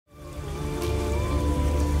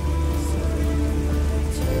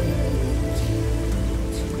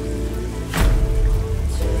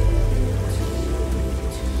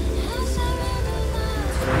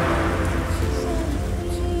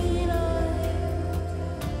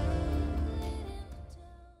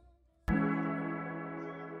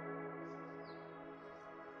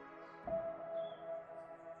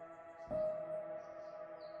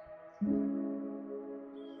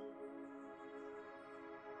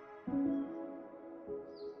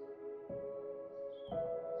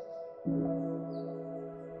Okay,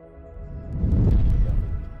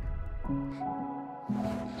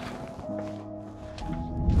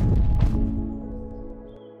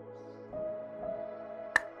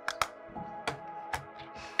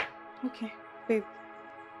 babe,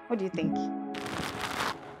 what do you think?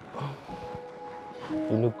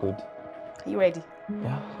 You look good. Are you ready?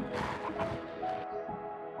 Yeah.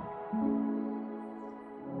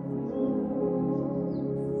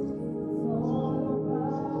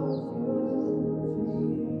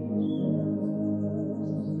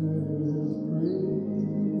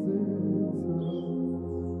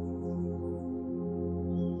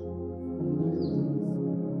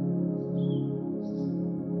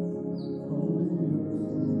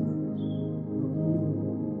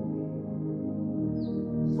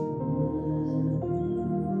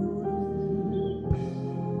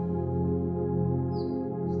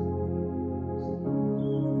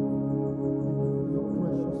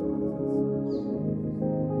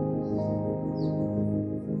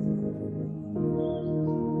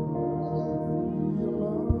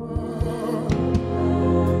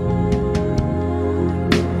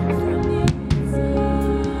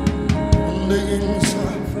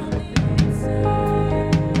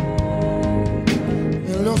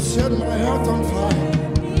 Set my heart on fire.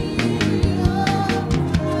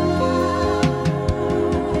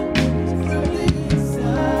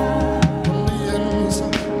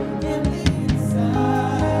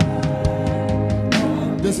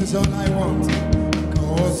 This is all I want,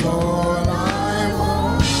 'cause all I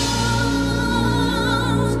want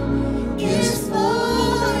is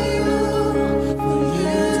for you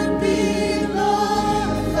to be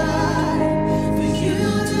glorified, for you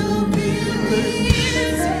to be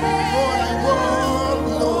lifted. All I want,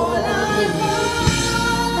 Lord,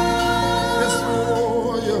 is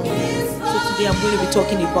for you. So today I'm going to be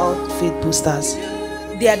talking about faith boosters.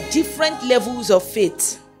 There are different levels of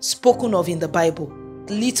faith spoken of in the Bible.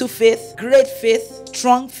 Little faith, great faith,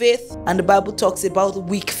 strong faith, and the Bible talks about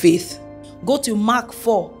weak faith. Go to Mark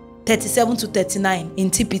 4:37-39 in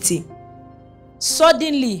TPT.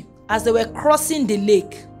 Suddenly, as they were crossing the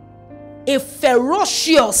lake, a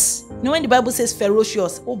ferocious, you know when the Bible says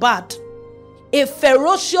ferocious, bad. A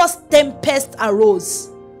ferocious tempest arose.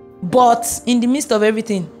 But in the midst of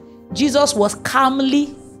everything, Jesus was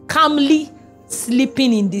calmly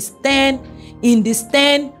sleeping in the stern,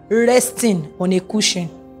 resting on a cushion.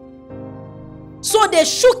 So they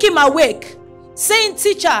shook him awake, saying,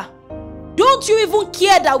 "Teacher, don't you even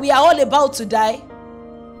care that we are all about to die?"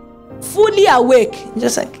 Fully awake,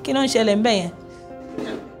 just like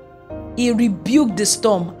he rebuked the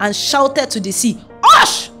storm and shouted to the sea,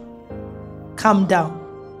 "Hush! Calm down."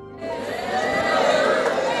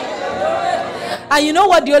 And you know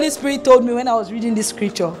what the Holy Spirit told me when I was reading this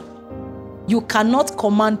scripture? You cannot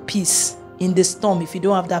command peace in the storm if you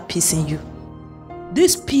don't have that peace in you.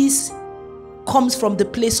 This peace comes from the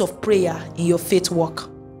place of prayer in your faith walk.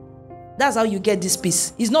 That's how you get this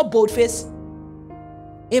peace. It's not boldface.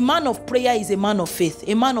 A man of prayer is a man of faith.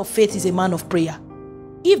 A man of faith is a man of prayer.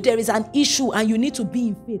 If there is an issue and you need to be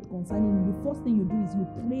in faith concerning it, the first thing you do is you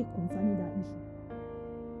pray concerning that issue.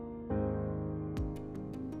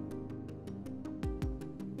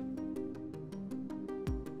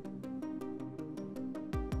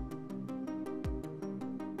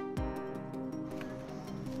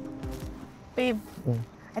 Babe,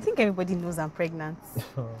 I think everybody knows I'm pregnant.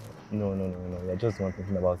 No. You're just one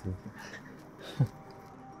thinking about it.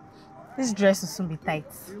 This dress will soon be tight.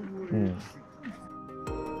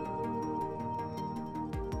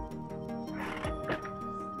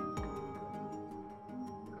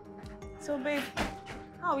 So, babe,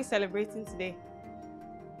 how are we celebrating today?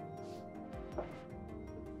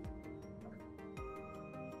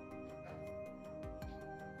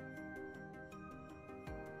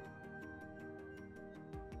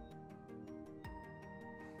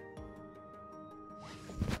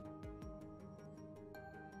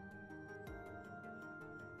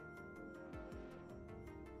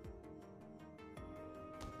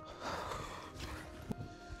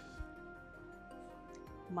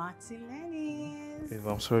 Martinelli's. Babe,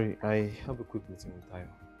 I'm sorry. I have a quick meeting with Tayo.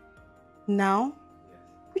 Now?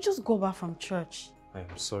 We just go back from church.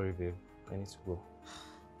 I'm sorry, babe. I need to go.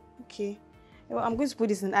 Okay. Well, I'm going to put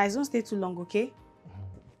this in eyes. Don't stay too long, okay?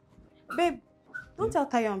 Babe, don't tell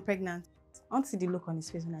Tayo I'm pregnant. I want to see the look on his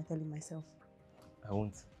face when I tell him myself. I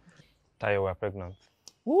won't. Tayo, we're pregnant.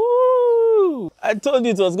 Woo! I told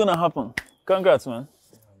you it was gonna happen. Congrats, man.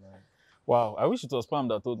 Yeah, man. Wow, I wish it was Pam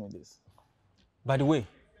that told me this. By the way,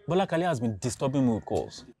 Bola Kale has been disturbing me with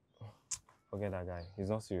calls. Forget that guy. He's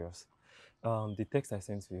not serious. The text I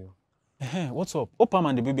sent to you, What's up? Opam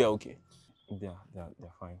and the baby are okay. They're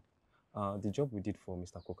fine. The job we did for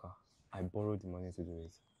Mr. Coker, I borrowed the money to do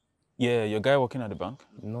it. Yeah, your guy working at the bank?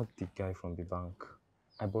 Not the guy from the bank.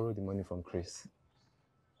 I borrowed the money from Chris.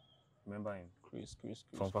 Remember him? Chris.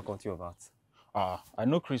 From Faculty of Arts. I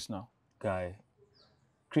know Chris now. Guy,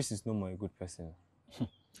 Chris is no more a good person.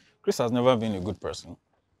 Chris has never been a good person.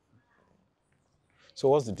 So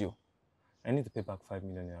what's the deal? I need to pay back 5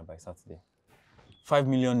 million naira by Saturday. 5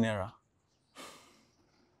 million naira?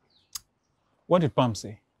 What did Pam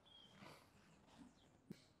say?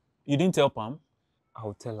 You didn't tell Pam?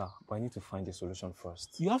 I'll tell her, but I need to find a solution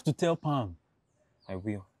first. You have to tell Pam. I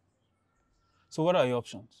will. So what are your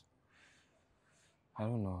options? I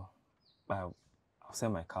don't know. I'll sell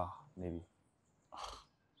my car, maybe.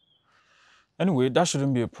 Anyway, that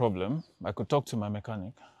shouldn't be a problem. I could talk to my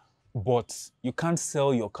mechanic. But you can't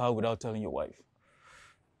sell your car without telling your wife.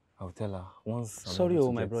 I'll tell her once. Sorry,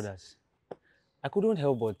 my brothers. I couldn't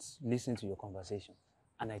help but listen to your conversation,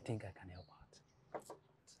 and I think I can help out.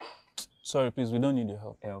 Sorry, please, we don't need your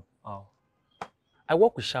help. Help? How? I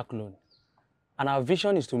work with Shark Loan, and our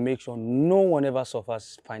vision is to make sure no one ever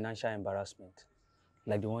suffers financial embarrassment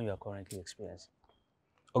like the one you are currently experiencing.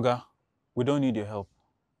 Oga, we don't need your help.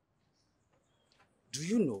 Do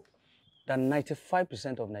you know that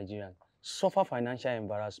 95% of Nigerians suffer financial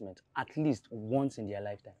embarrassment at least once in their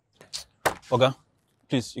lifetime? Oga,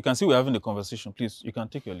 please, you can see we're having a conversation. Please, you can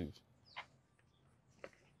take your leave.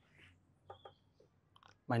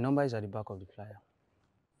 My number is at the back of the flyer.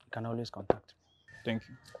 You can always contact me. Thank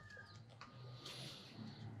you.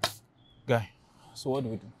 Guy, so what do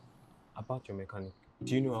we do? About your mechanic,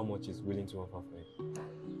 do you know how much he's willing to offer for it?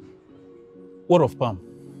 What of Pam?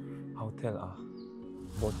 I'll tell her.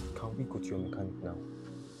 But can we go to your mechanic now?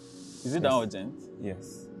 Is it that urgent?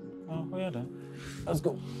 Yes. Oh, yeah then. Let's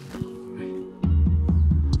go.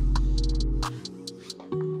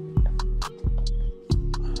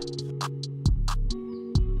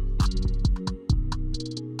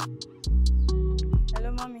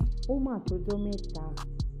 Hello, mommy. Tojo meta.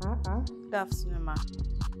 Good afternoon, ma.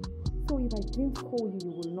 So if I didn't call you,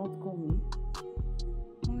 you will not call me?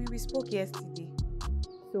 Mommy, we spoke yesterday.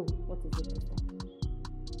 So what is it?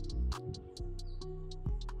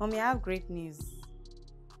 Mommy, I have great news.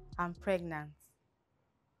 I'm pregnant.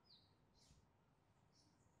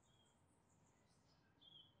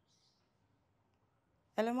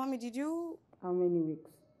 Hello, Mommy, did you... How many weeks?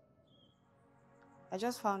 I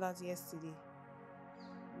just found out yesterday.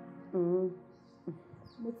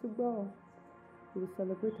 But to go, we will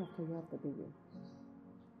celebrate after you have the baby.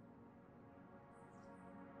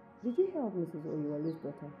 Did you hear of Mrs. Oyewale's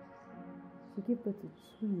daughter? She gave birth to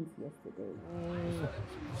twins yesterday.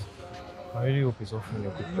 I really hope he's offering a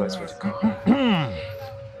good price for the car.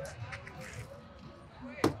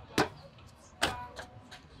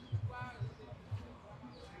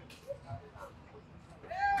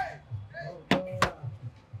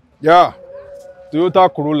 Yeah, Toyota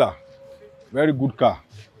Corolla. Very good car.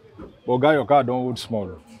 But guy, your car don't hold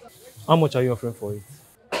small. How much are you offering for it?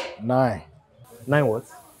 9. 9 what?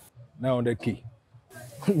 900K.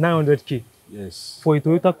 900K Yes. for a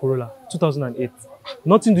Toyota Corolla 2008.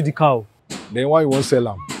 Nothing to the car. Then why you won't sell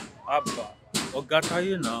them? Abba, Oga, tell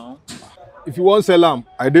you now. If you won't sell them,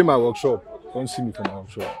 I do my workshop. Don't see me from my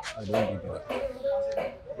workshop. I don't give you that.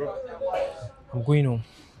 I'm going home.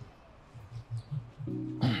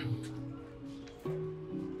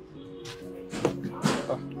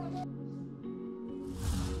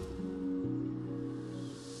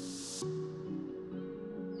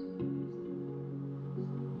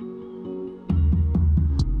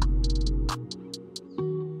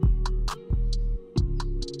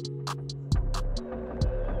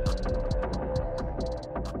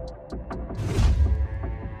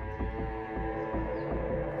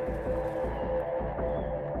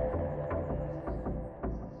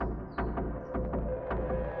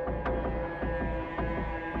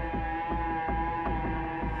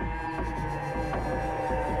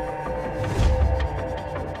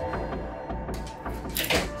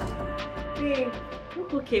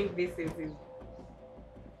 Who came visiting?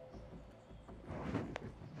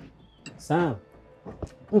 Sam,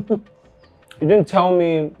 you didn't tell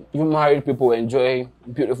me you married people enjoy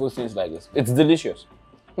beautiful things like this. It's delicious.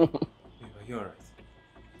 Are you alright?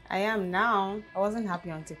 I am now. I wasn't happy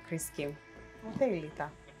until Chris came. I'll tell you later.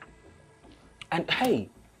 And hey,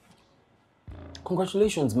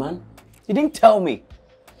 congratulations, man. You didn't tell me.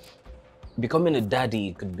 Becoming a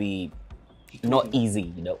daddy could be not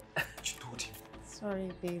easy, you know. She told him.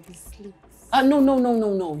 Sorry, baby. Sleep.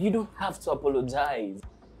 No. You don't have to apologize.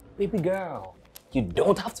 Baby girl, you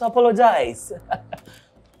don't have to apologize.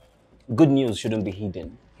 good news shouldn't be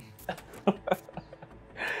hidden.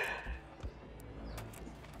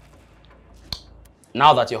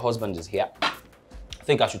 Now that your husband is here, I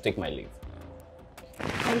think I should take my leave.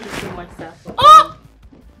 Thank you so much, sir.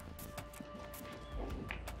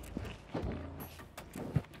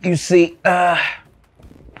 You see, let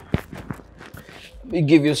me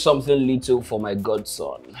give you something little for my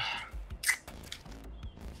godson.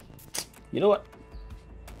 You know what?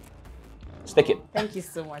 Stick it. Thank you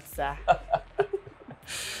so much, sir.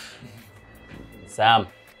 Sam.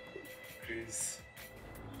 Chris.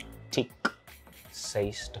 Tick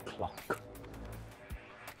says the clock.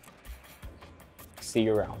 See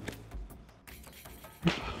you around.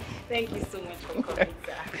 Thank you so much for coming,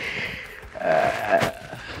 sir.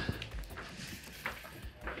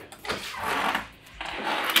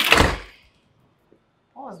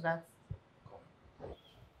 What was that?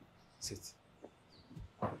 Sit.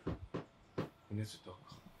 We need to talk.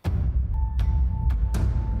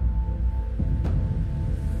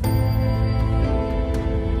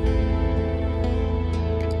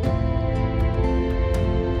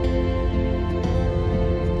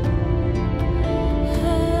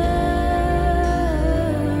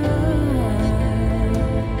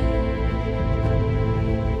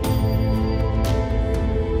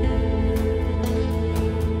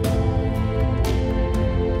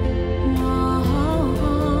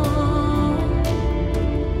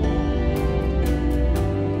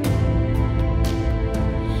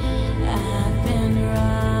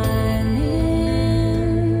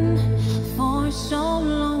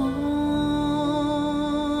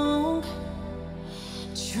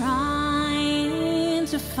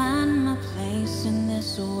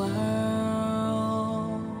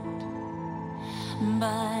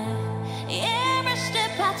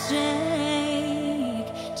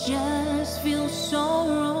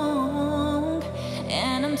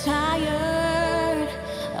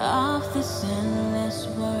 This endless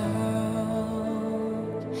world,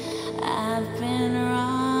 I've been